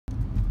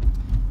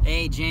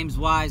Hey, James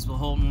Wise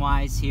with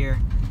HoltonWise here.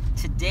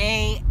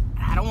 Today,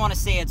 I don't want to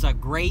say it's a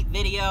great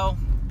video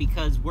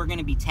because we're going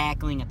to be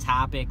tackling a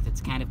topic that's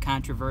kind of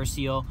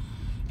controversial.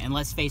 And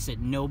let's face it,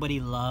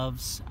 nobody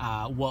loves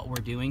what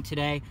we're doing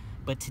today.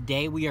 But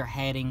today we are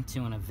heading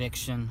to an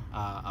eviction,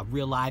 a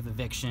real live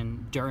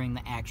eviction during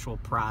the actual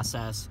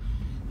process.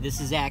 This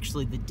is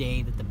actually the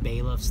day that the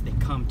bailiffs, they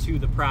come to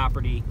the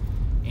property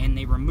and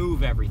they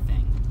remove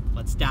everything.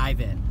 Let's dive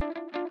in.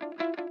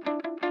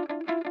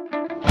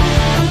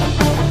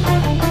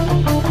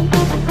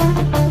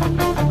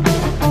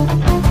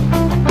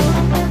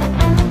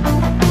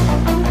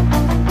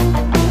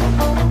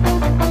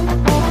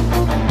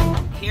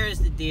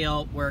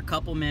 We're a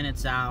couple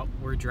minutes out.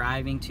 We're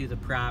driving to the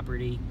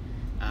property.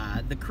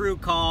 The crew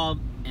called,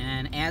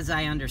 and as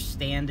I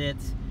understand it,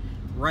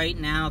 right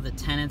now the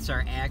tenants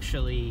are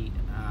actually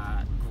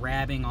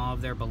grabbing all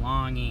of their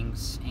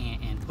belongings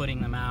and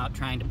putting them out,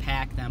 trying to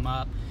pack them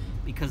up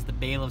because the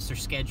bailiffs are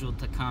scheduled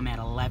to come at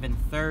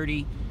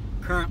 11:30.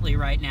 Currently,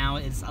 right now,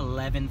 it's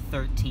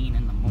 11:13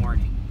 in the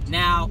morning.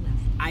 Now,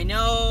 I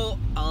know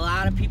a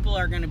lot of people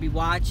are going to be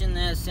watching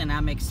this, and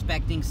I'm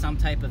expecting some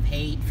type of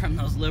hate from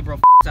those liberal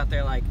out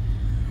there like,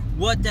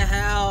 what the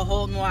hell,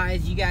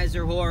 HoltonWise, you guys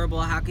are horrible.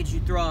 How could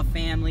you throw a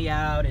family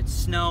out? It's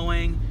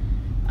snowing,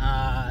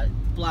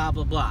 blah,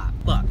 blah, blah.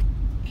 Look,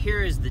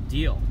 here is the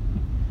deal.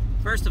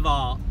 First of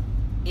all,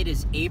 it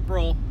is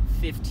April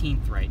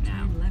 15th right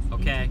now,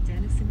 okay?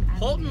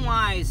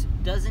 HoltonWise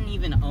doesn't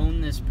even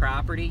own this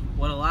property.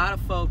 What a lot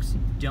of folks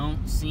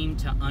don't seem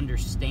to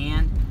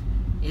understand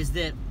is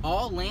that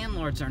all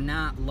landlords are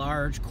not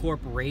large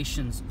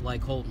corporations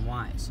like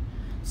HoltonWise.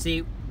 See,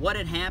 what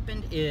had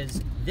happened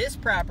is this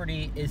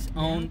property is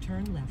owned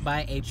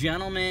by a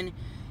gentleman.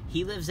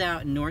 He lives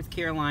out in North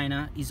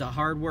Carolina. He's a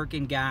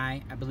hardworking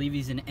guy. I believe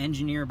he's an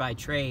engineer by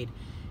trade,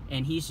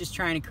 and he's just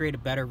trying to create a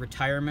better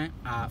retirement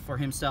for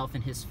himself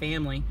and his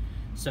family.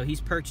 So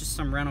he's purchased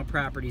some rental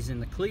properties in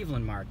the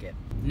Cleveland market.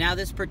 Now,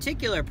 this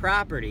particular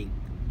property,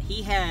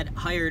 he had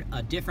hired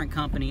a different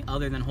company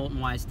other than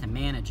HoltonWise to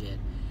manage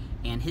it,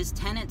 and his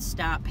tenant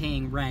stopped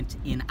paying rent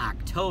in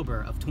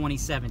October of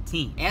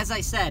 2017. As I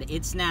said,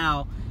 it's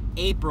now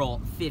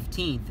April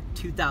 15th,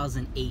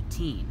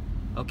 2018.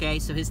 Okay,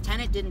 so his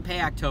tenant didn't pay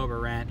October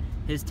rent,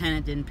 his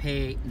tenant didn't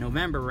pay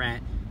November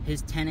rent,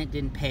 his tenant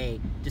didn't pay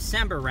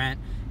December rent.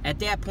 At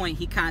that point,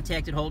 he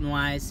contacted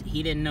HoltonWise.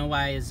 He didn't know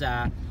why his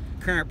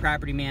current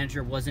property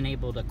manager wasn't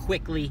able to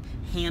quickly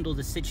handle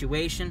the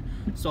situation.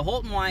 So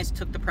HoltonWise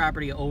took the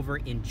property over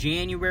in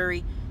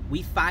January.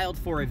 We filed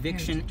for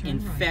eviction in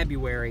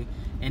February,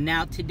 and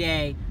now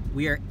today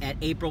we are at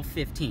April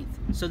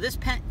 15th. So this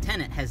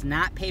tenant has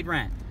not paid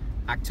rent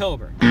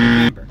October,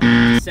 November,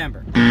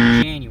 December,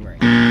 January,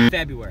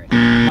 February,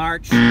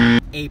 March,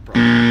 April.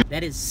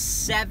 That is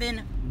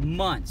 7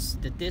 months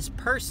that this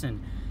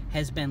person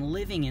has been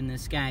living in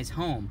this guy's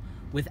home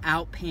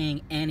without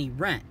paying any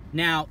rent.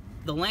 Now,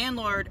 the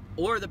landlord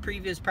or the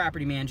previous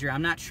property manager,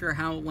 I'm not sure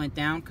how it went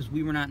down because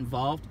we were not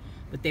involved,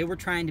 but they were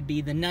trying to be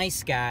the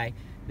nice guy.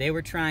 They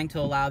were trying to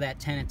allow that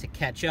tenant to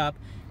catch up,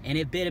 and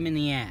it bit him in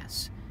the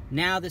ass.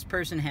 Now this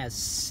person has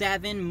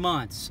 7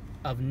 months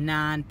of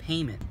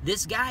non-payment.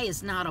 This guy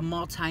is not a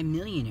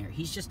multi-millionaire.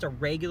 He's just a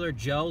regular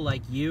Joe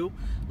like you,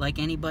 like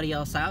anybody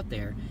else out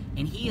there,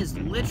 and he is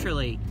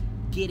literally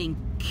getting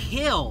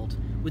killed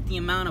with the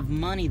amount of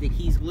money that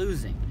he's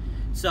losing.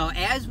 So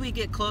as we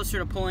get closer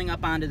to pulling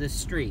up onto the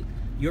street,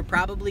 you're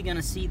probably going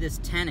to see this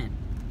tenant,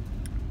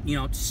 you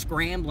know,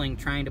 scrambling,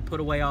 trying to put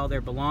away all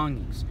their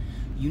belongings.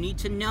 You need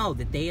to know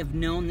that they have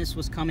known this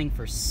was coming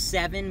for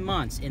 7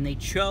 months, and they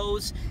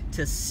chose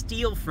to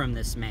steal from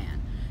this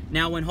man.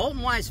 Now, when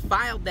HoltonWise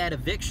filed that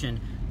eviction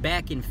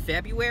back in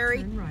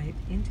February,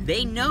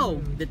 they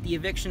know that the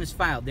eviction is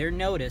filed. They're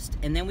noticed,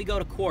 and then we go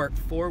to court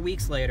 4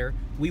 weeks later.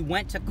 We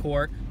went to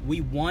court. We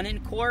won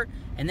in court,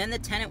 and then the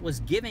tenant was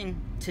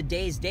given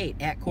today's date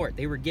at court.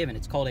 They were given.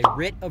 It's called a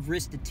writ of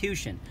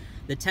restitution.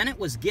 The tenant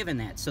was given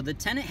that. So the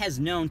tenant has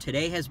known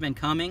today has been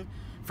coming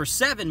for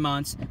 7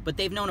 months, but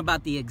they've known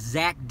about the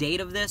exact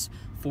date of this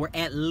for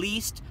at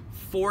least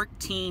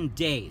 14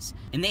 days.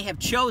 And they have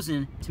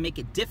chosen to make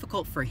it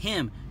difficult for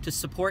him to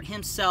support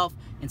himself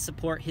and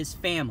support his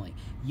family.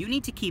 You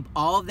need to keep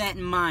all of that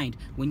in mind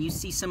when you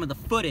see some of the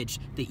footage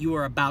that you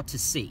are about to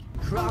see.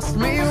 Crossed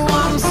me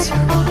once,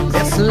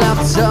 it's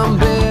left some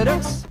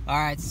bitters. All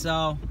right,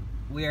 so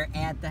we are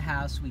at the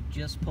house. We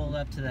just pulled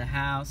up to the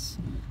house.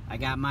 I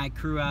got my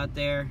crew out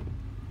there.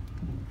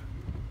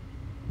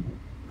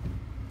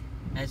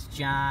 That's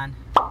John,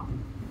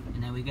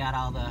 and then we got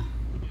all the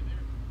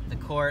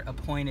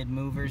court-appointed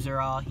movers are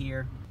all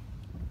here.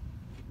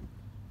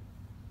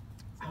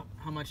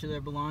 How much of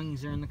their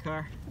belongings are in the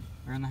car,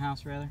 or in the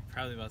house rather?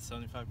 Probably about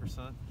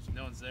 75%.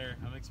 No one's there.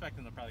 I'm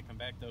expecting they'll probably come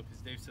back though, because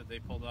Dave said they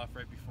pulled off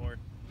right before.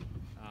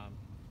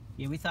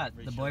 Yeah, we thought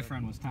the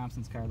boyfriend was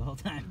Thompson's car the whole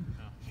time,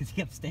 because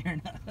he kept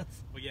staring at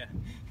us. Well, yeah.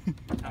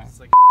 Thompson's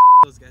like,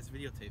 those guys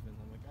videotaping.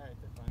 I'm like, all right,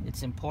 they're fine.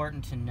 It's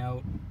important to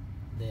note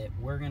that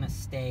we're gonna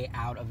stay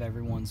out of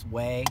everyone's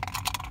way.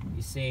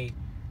 You see,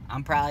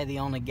 I'm probably the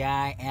only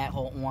guy at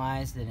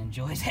HoltonWise that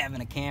enjoys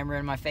having a camera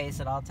in my face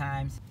at all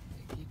times.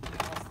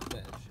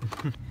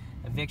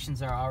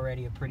 Evictions are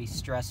already a pretty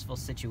stressful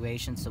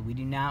situation, so we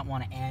do not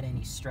want to add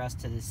any stress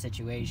to this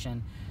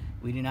situation.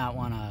 We do not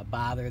want to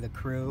bother the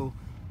crew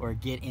or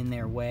get in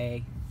their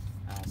way.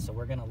 So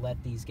we're going to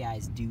let these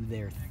guys do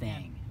their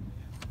thing.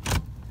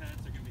 Tenants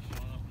are going to be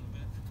showing up in a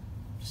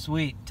bit.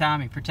 Sweet.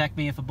 Tommy, protect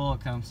me if a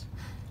bullet comes.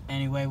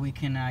 Anyway, we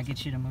can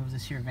get you to move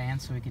this here van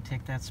so we can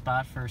take that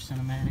spot for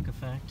cinematic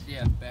effect.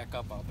 Yeah, back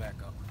up, I'll back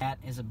up. That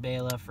is a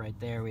bailiff right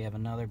there. We have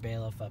another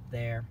bailiff up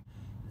there.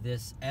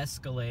 This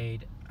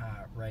Escalade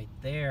right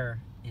there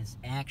is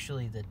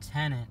actually the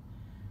tenant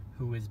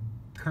who is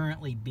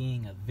currently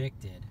being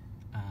evicted.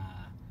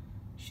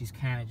 She's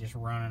kind of just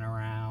running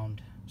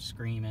around,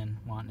 screaming,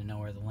 wanting to know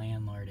where the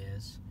landlord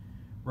is.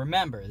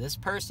 Remember, this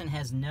person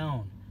has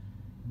known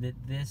that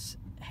this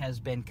has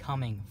been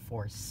coming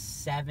for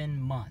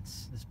 7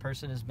 months. This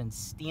person has been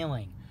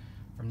stealing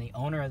from the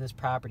owner of this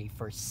property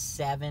for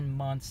 7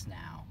 months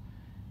now.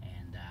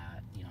 And,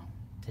 you know,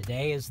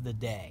 today is the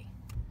day.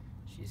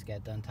 She's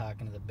got done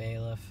talking to the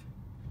bailiff.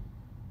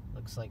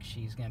 Looks like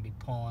she's going to be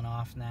pulling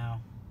off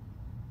now.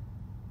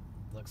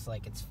 Looks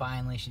like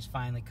she's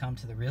finally come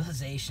to the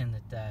realization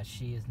that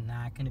she is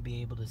not going to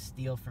be able to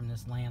steal from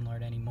this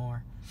landlord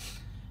anymore.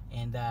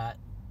 And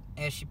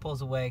as she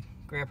pulls away,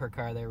 grab her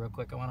car there real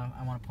quick. I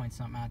want to point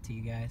something out to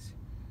you guys.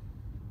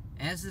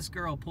 As this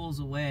girl pulls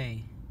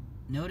away,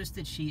 notice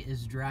that she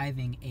is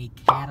driving a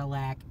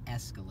Cadillac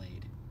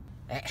Escalade.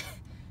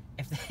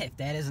 If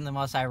that isn't the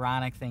most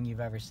ironic thing you've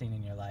ever seen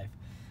in your life,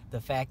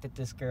 the fact that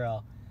this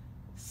girl,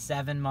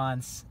 7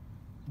 months,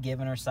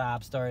 giving her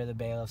sob story to the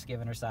bailiffs,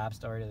 giving her sob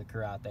story to the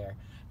crew out there,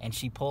 and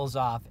she pulls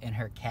off in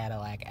her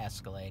Cadillac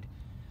Escalade.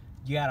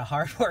 You got a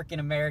hardworking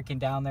American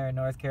down there in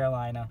North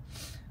Carolina,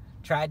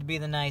 tried to be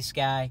the nice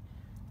guy,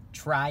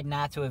 tried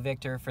not to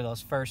evict her for those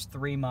first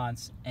 3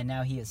 months, and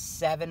now he is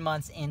 7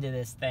 months into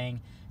this thing,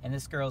 and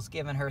this girl's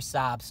giving her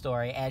sob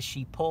story as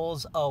she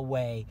pulls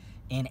away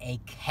in a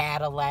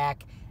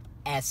Cadillac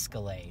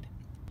Escalade.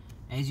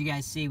 As you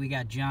guys see, we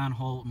got John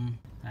Holton.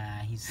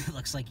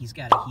 Looks like he's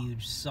got a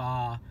huge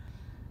saw.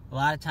 A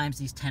lot of times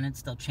these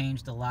tenants, they'll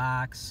change the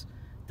locks,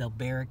 they'll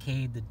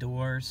barricade the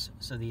doors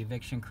so the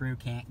eviction crew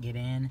can't get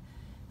in.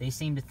 They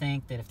seem to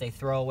think that if they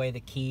throw away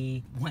the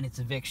key when it's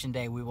eviction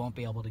day, we won't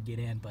be able to get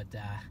in. But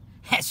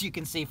as you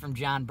can see from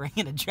John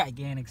bringing a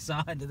gigantic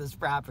saw into this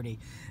property,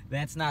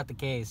 that's not the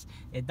case.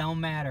 It don't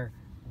matter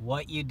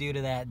what you do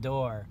to that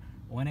door.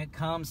 When it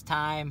comes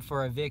time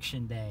for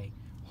eviction day,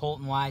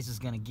 HoltonWise is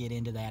going to get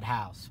into that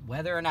house.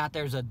 Whether or not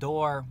there's a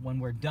door when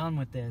we're done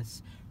with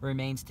this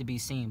remains to be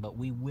seen, but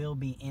we will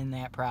be in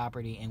that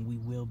property and we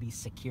will be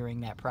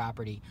securing that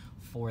property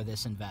for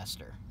this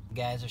investor. The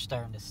guys are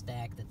starting to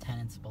stack the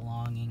tenants'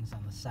 belongings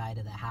on the side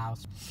of the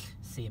house.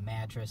 See a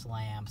mattress,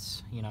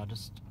 lamps, you know,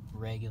 just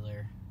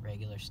regular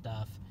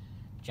stuff.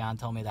 John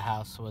told me the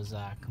house was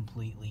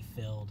completely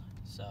filled,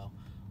 so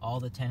all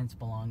the tenants'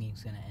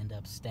 belongings going to end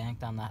up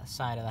stacked on that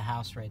side of the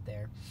house right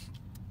there.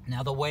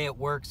 Now, the way it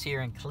works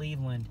here in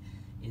Cleveland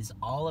is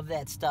all of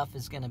that stuff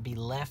is going to be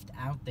left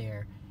out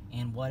there,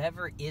 and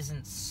whatever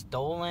isn't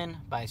stolen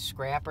by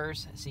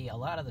scrappers, see, a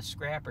lot of the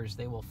scrappers,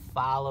 they will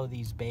follow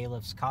these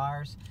bailiffs'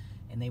 cars,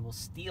 and they will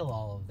steal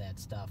all of that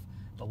stuff.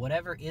 But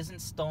whatever isn't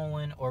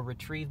stolen or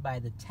retrieved by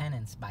the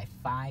tenants by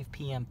 5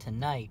 p.m.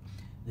 tonight,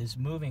 this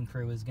moving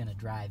crew is going to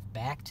drive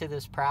back to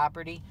this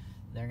property.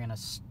 They're going to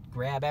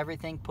grab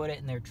everything, put it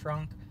in their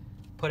trunk,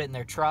 put it in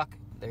their truck.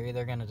 They're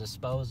either going to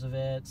dispose of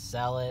it,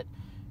 sell it,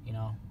 you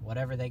know,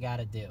 whatever they got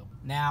to do.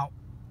 Now,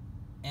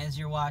 as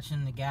you're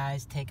watching the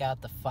guys take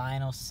out the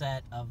final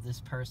set of this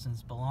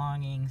person's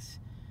belongings,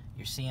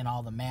 you're seeing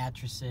all the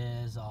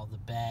mattresses, all the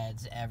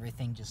beds,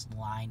 everything just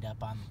lined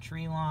up on the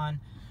tree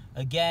lawn.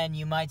 Again,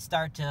 you might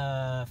start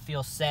to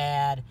feel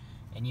sad,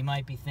 and you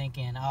might be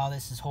thinking, oh,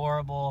 this is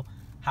horrible.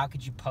 How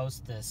could you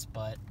post this?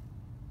 But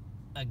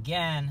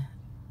again,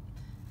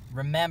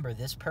 remember,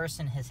 this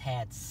person has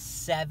had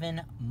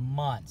 7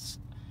 months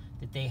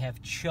that they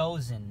have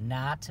chosen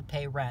not to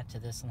pay rent to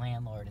this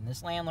landlord. And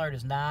this landlord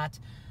is not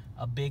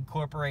a big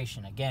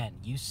corporation. Again,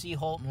 you see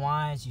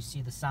HoltonWise, you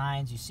see the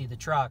signs, you see the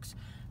trucks,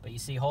 but you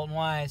see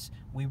HoltonWise,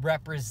 we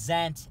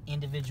represent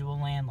individual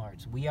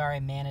landlords. We are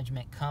a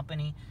management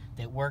company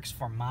that works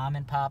for mom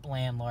and pop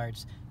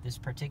landlords. This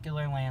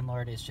particular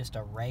landlord is just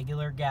a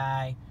regular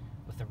guy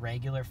with a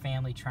regular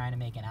family trying to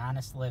make an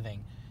honest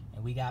living.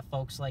 And we got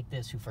folks like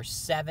this who for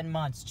 7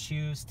 months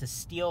choose to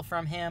steal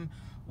from him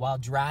while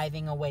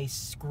driving away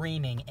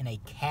screaming in a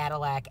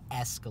Cadillac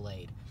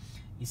Escalade.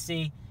 You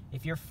see,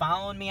 if you're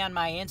following me on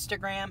my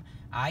Instagram,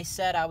 I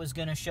said I was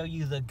going to show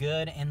you the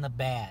good and the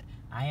bad.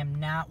 I am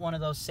not one of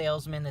those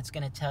salesmen that's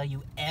going to tell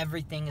you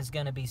everything is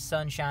going to be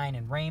sunshine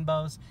and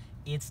rainbows.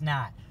 It's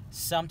not.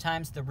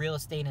 Sometimes the real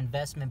estate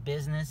investment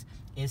business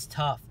is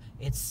tough.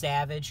 It's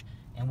savage.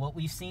 And what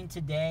we've seen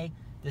today,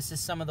 this is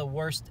some of the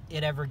worst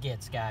it ever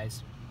gets,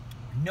 guys.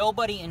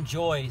 Nobody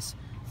enjoys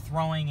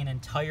throwing an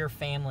entire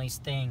family's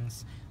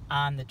things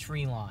on the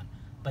tree lawn.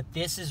 But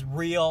this is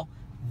real.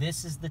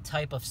 This is the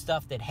type of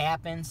stuff that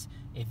happens.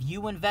 If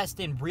you invest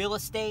in real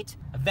estate,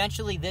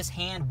 eventually this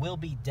hand will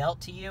be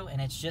dealt to you,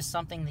 and it's just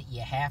something that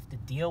you have to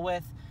deal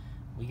with.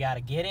 We got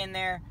to get in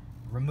there,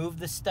 remove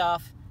the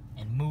stuff,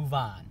 and move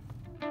on.